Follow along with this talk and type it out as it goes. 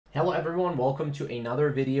Hello everyone, welcome to another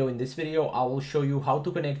video. In this video, I will show you how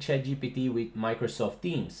to connect ChatGPT with Microsoft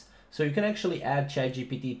Teams. So you can actually add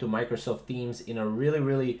ChatGPT to Microsoft Teams in a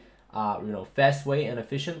really fast way and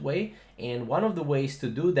efficient way. And one of the ways to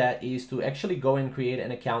do that is to actually go and create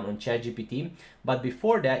an account on ChatGPT. But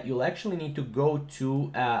before that, you'll actually need to go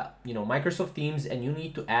to Microsoft Teams, and you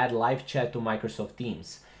need to add live chat to Microsoft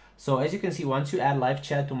Teams. So as you can see, once you add live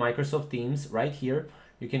chat to Microsoft Teams right here,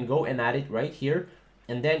 you can go and add it right here.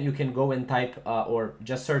 And then you can go and type or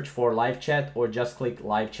just search for live chat, or just click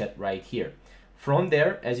live chat right here. From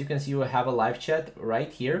there, as you can see, you have a live chat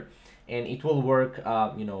right here, and it will work,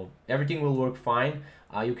 everything will work fine.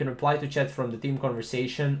 You can reply to chat from the team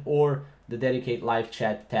conversation or the dedicate live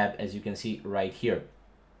chat tab, as you can see right here.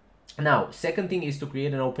 Now, second thing is to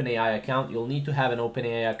create an OpenAI account. You'll need to have an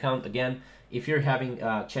OpenAI account. Again, if you're having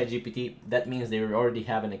ChatGPT, that means they already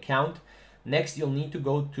have an account. Next, you'll need to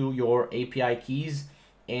go to your API keys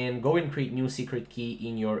and go and create new secret key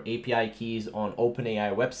in your API keys on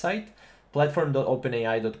OpenAI website.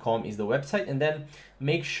 Platform.openai.com is the website, and then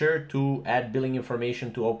make sure to add billing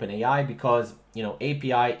information to OpenAI, because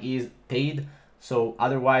API is paid, so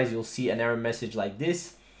otherwise you'll see an error message like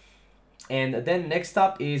this. And then next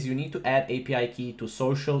up is you need to add API key to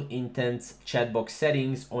social intents chatbox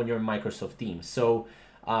settings on your Microsoft Teams. So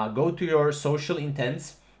go to your social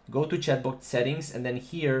intents, go to chatbot settings, and then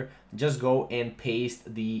here just go and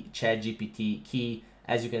paste the ChatGPT key.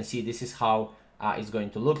 As you can see, this is how it's going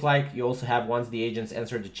to look like. You also have, once the agents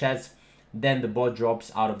answer the chats, then the bot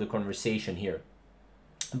drops out of the conversation here.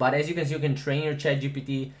 But as you can see, you can train your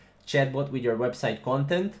ChatGPT chatbot with your website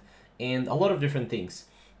content and a lot of different things.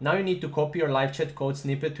 Now you need to copy your live chat code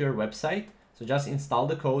snippet to your website. So just install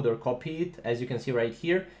the code or copy it, as you can see right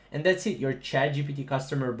here, and that's it. Your ChatGPT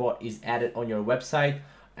customer bot is added on your website.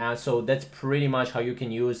 So that's pretty much how you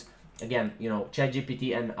can use, again,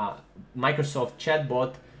 ChatGPT and Microsoft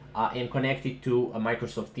chatbot and connect it to a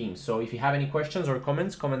Microsoft Teams. So if you have any questions or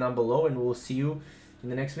comments, comment down below, and we'll see you in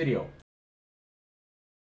the next video.